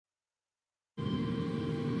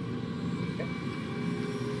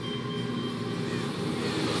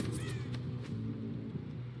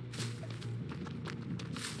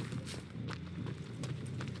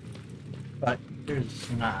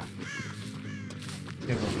There's not.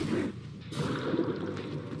 It's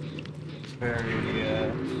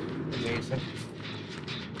very basic.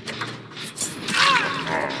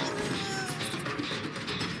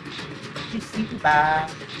 Bye.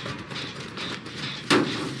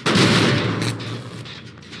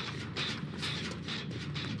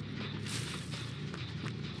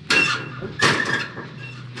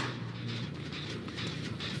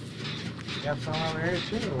 Got some over here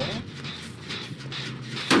too, right?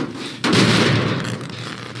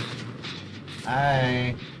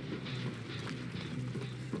 Hi.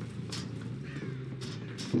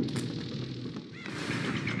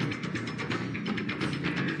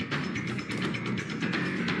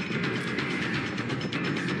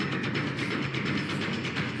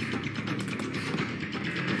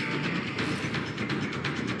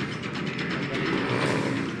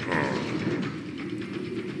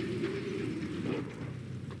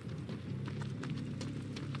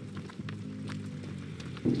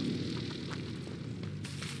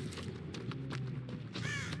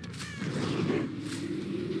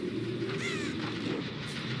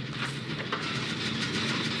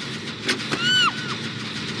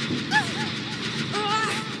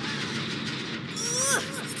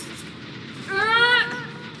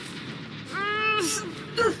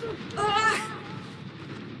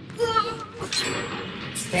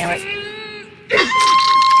 Damn it.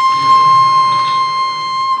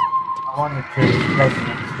 I wanted to make it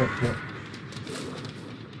switch it.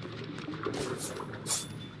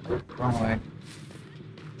 Wrong way.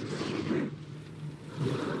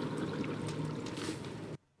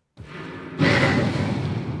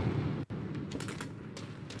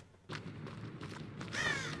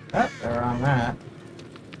 Oh, they're on that.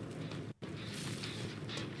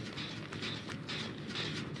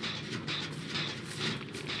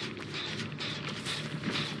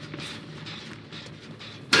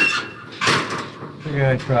 We're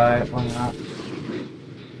gonna try it, why not?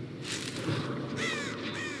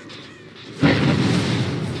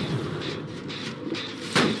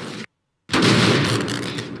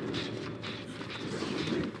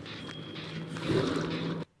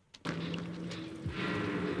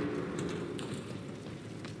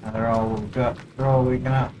 Now they're all waking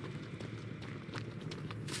up.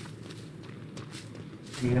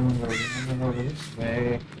 We're going over this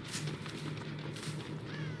way.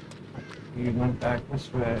 You went back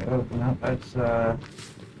this way. Open up. That's sound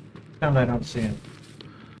I don't see him.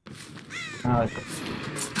 Oh,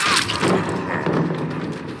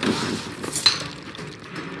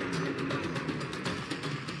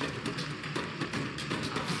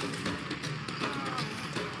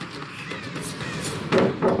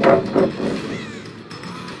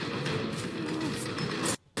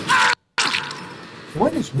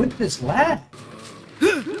 what is with this lag?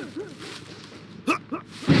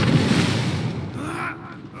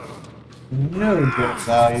 No good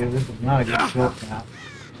value. This is not a good short now.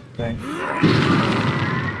 Thing.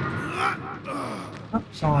 Oh,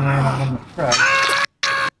 someone ran on the truck.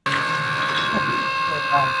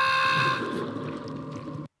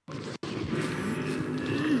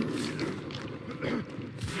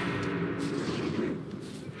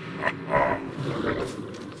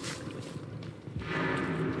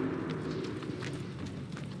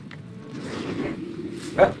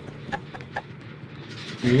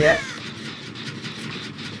 Yeah.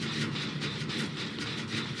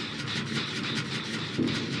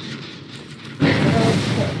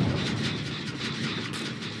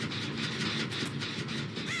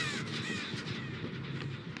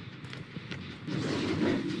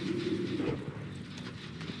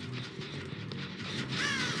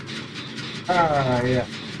 Yeah.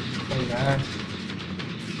 Hey guys.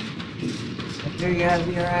 I figure you gotta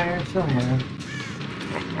be around here somewhere.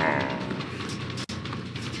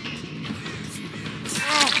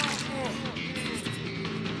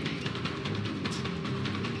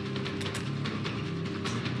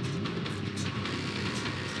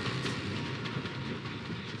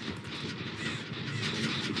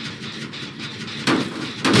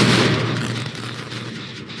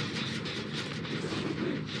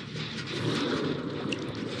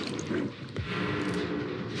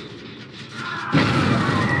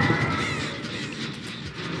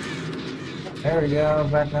 There we go,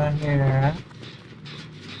 back on here, huh?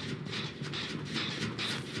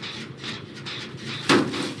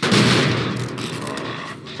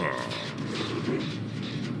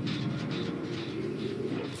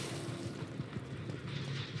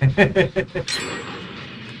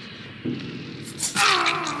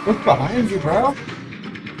 What's behind you, bro?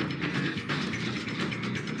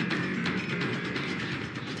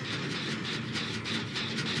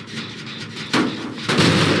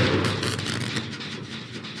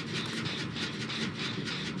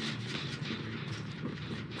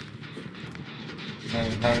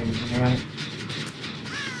 how he's doing it.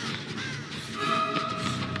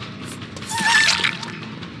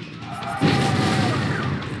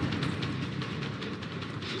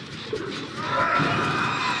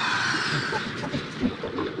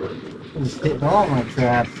 He's hitting all my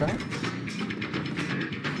traps, right?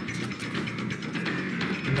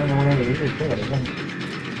 I don't know whatever it is there, isn't it?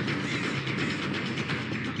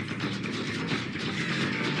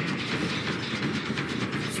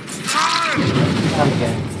 Not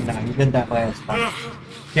again. No, you did that last time.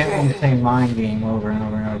 Can't win the same mind game over and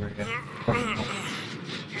over and over again.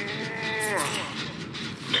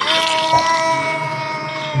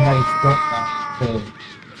 Nice got that too.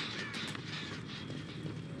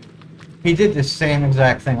 He did the same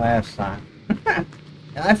exact thing last time. And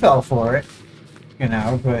I fell for it, you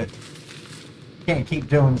know, but you can't keep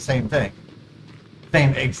doing the same thing.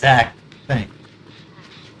 Same exact thing.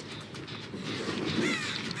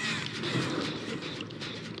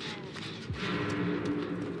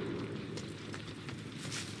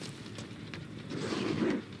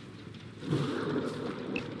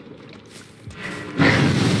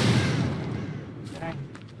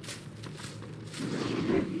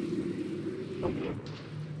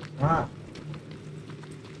 Ah.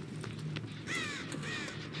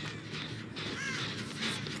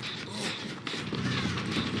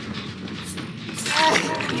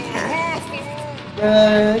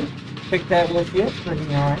 Good. Pick that with you. Pretty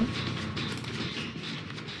nice.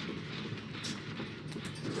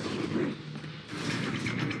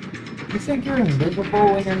 You think you're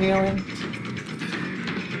invisible when you're kneeling?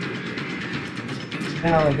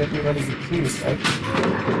 Now, like everybody can see it, right?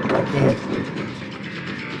 I can't.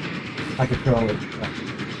 I control it.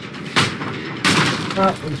 Oh,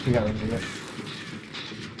 at least we got to do it.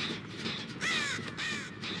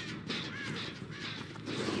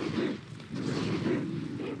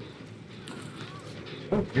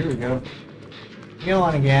 Oh, here we go.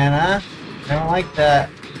 Healing again, huh? I don't like that.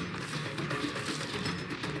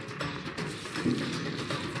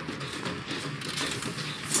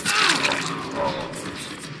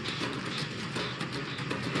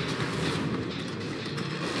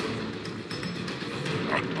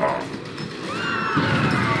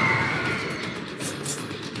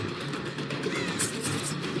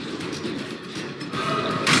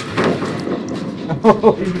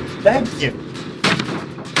 Oh, thank you.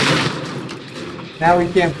 Now we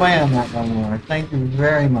can't play on that no more. Thank you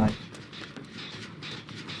very much.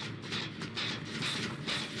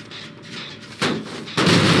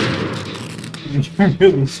 You're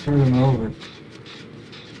really screwing over.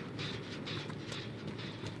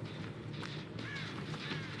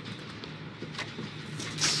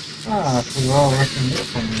 Ah, so we're all working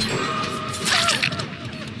this one.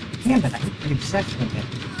 Damn it, I hate the obsession again.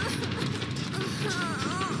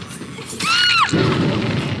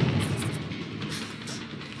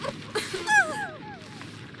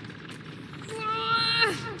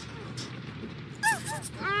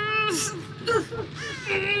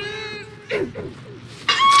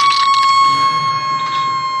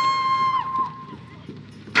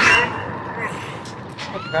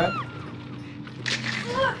 Okay.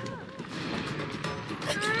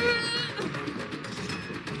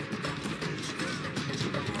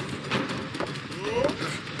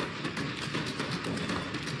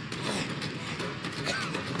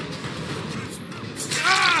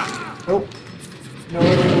 Oh, no.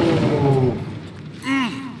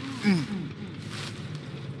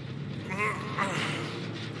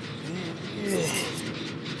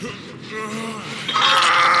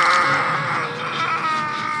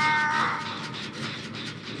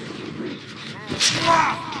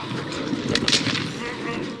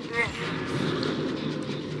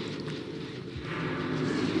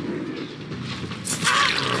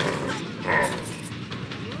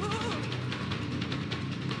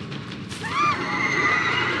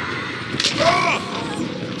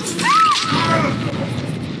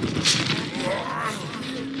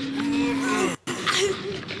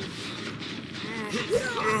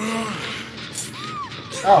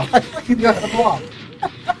 Oh, I thought you got him off.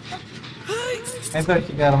 I thought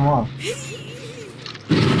you got him off.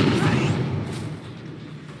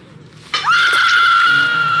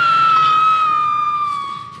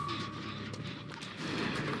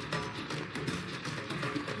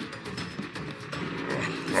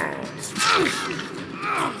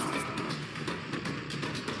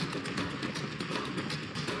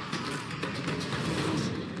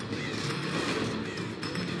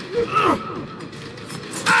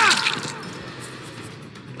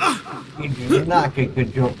 You did not get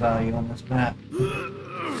good jolt value on this map.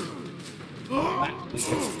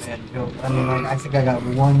 Bad jolt. I mean, like, I think I got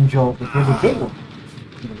one jolt, which was a good one.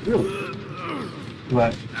 Really?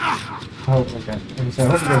 But I hope okay. So I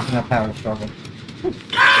hope there's enough power struggle.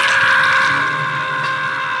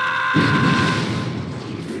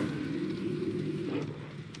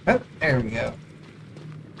 Oh, there we go.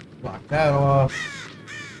 Block that off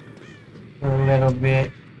for a little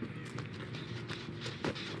bit.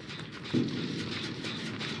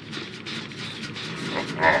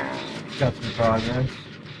 Got some progress.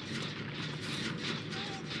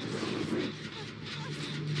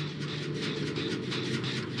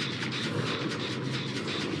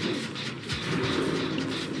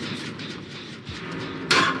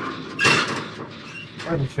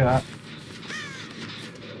 Good shot.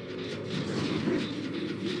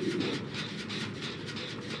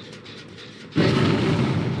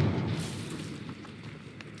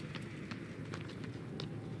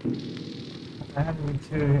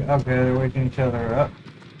 Okay, they're waking each other up.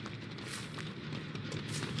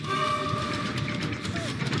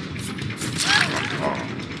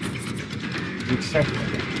 Except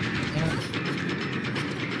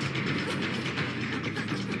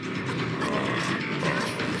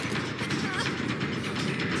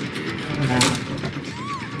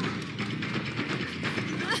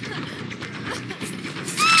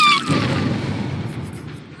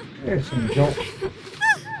there's some jolts.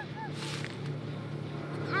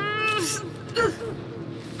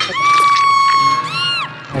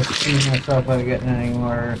 I see myself not getting any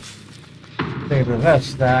more Saber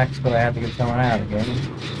Vest stacks, but I had to get someone out again.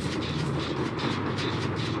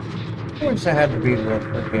 Which I had to be the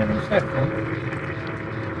beginning section.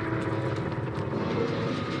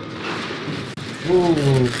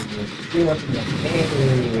 Ooh, get up in the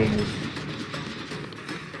cave.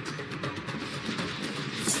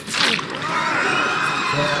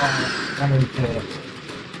 Yeah, I need to.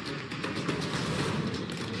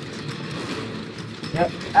 Yep,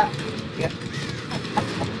 yep.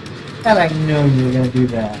 And I know you were gonna do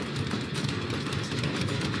that.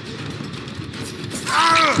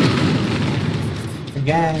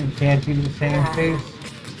 Again, can't do the same face.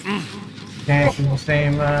 Can't do the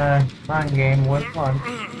same mind game with one.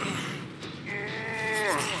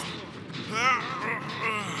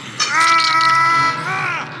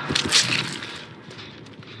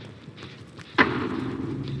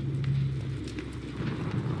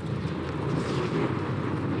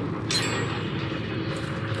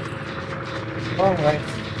 All right.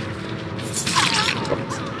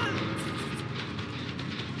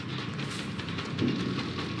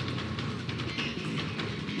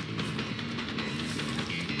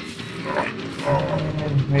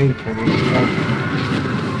 Wait for these.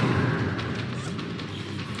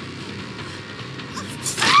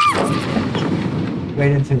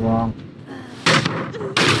 Waited too long.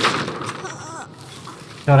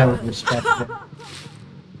 Thought I would respect it.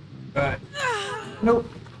 But nope.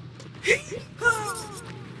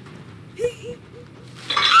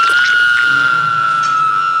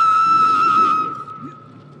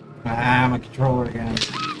 I'm a controller again.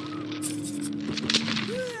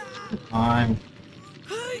 I'm.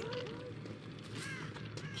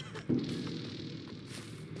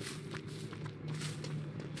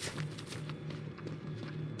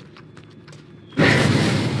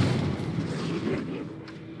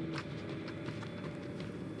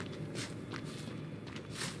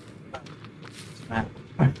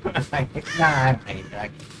 I hate that.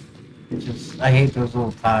 It's just, I hate those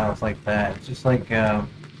little tiles like that. It's just like, it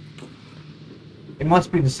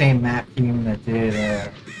must be the same map team that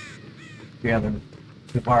did, the other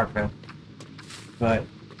department. But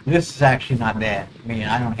this is actually not bad. I mean,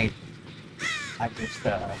 I don't hate it. I just,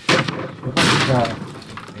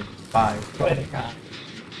 buy quite a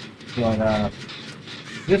But,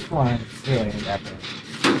 this one really ain't that bad.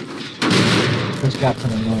 Just got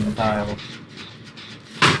some annoying tiles.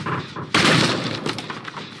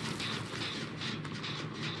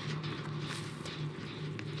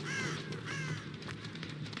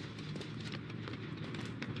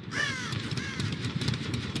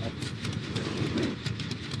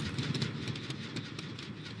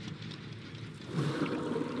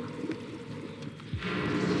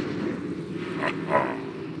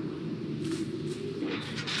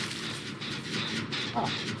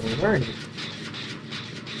 Where is it?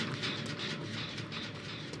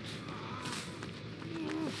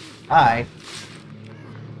 Hi.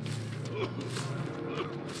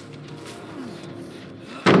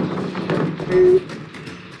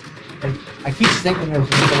 I keep thinking there's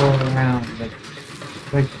a little around, but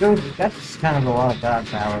that's kind of a lot of dog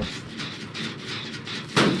powers.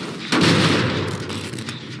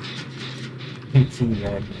 PT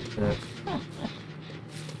red.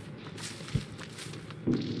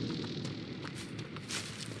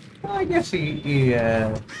 I guess his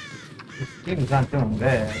team's not doing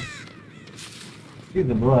bad. See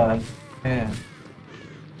the blood, yeah.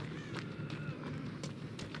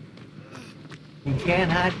 You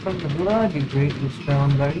can't hide from the blood, you great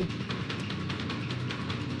stone buddy.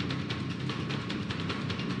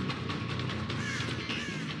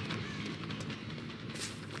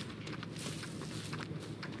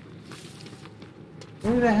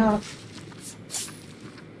 Who the hell?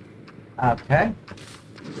 Okay.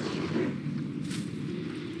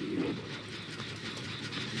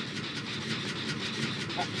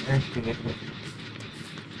 Oh, there she is.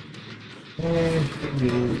 There she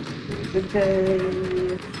is. Good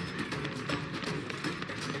day.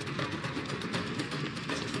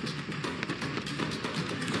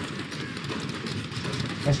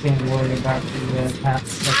 I can't worry about the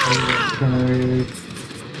paths that they're gonna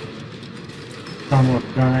it's almost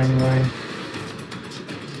done anyway.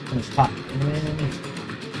 Just pop it in.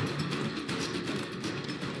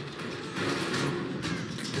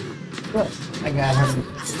 Look, I got her.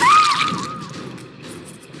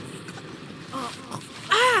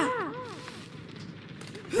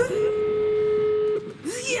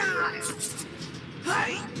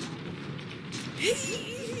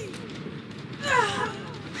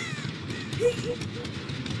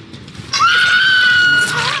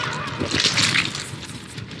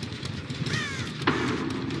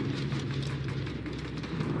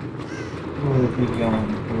 What was he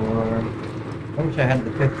going for? I wish I had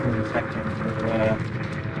the 15 seconds of,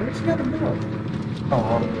 where's he gotta go? Oh,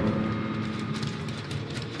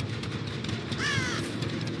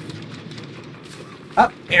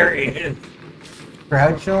 oh, there he is.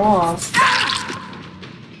 Crouch along.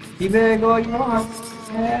 Be big all you want.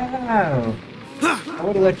 Yeah. I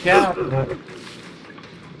would've let you out, but...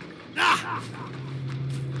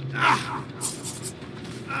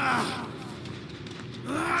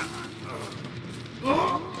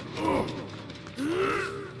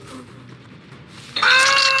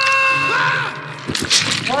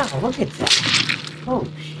 Wow, look at that. Oh,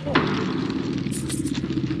 shit.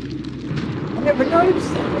 I never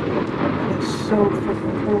noticed that. That's so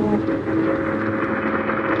freaking cool.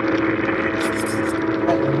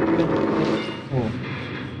 That was really cool.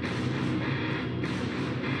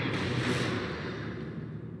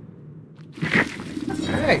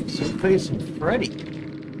 Alright, so we play some Freddy.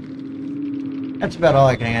 That's about all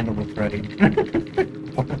I can handle with Freddy.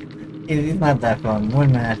 He's not that fun.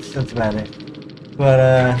 One match, that's about it. But,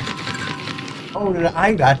 oh,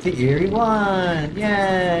 I got the Eerie one!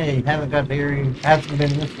 Yay! Haven't got the Eerie, hasn't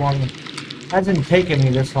been this long, hasn't taken me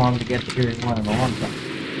this long to get the Eerie one in a long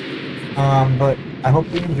time. But I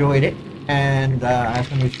hope you enjoyed it, and, as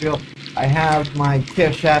for me feel, I have my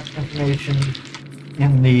Cash App information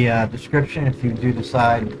in the, description if you do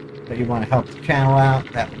decide that you want to help the channel out.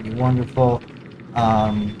 That would be wonderful.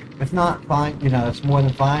 If not, fine, you know, it's more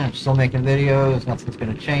than fine. I'm still making videos, nothing's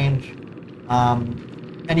going to change.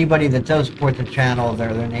 Anybody that does support the channel,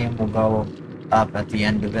 their name will go up at the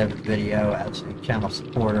end of every video as a channel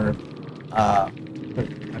supporter. I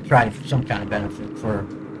try to some kind of benefit for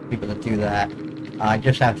people that do that. I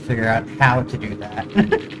just have to figure out how to do that,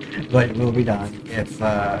 but it will be done if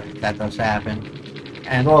that does happen.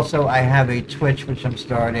 And also, I have a Twitch which I'm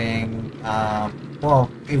starting. Well,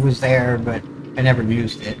 it was there, but I never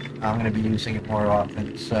used it. I'm going to be using it more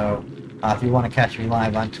often, so if you want to catch me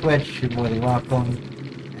live on Twitch, you're more than welcome.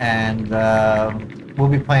 And we'll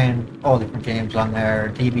be playing all different games on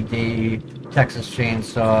there. DBD, Texas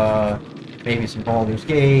Chainsaw, maybe some Baldur's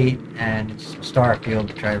Gate, and some Starfield,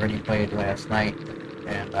 which I already played last night.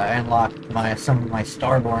 And I unlocked some of my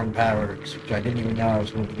Starborn powers, which I didn't even know I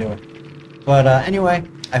was going to be doing. But anyway,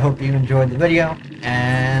 I hope you enjoyed the video,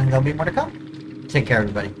 and there'll be more to come. Take care,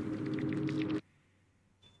 everybody.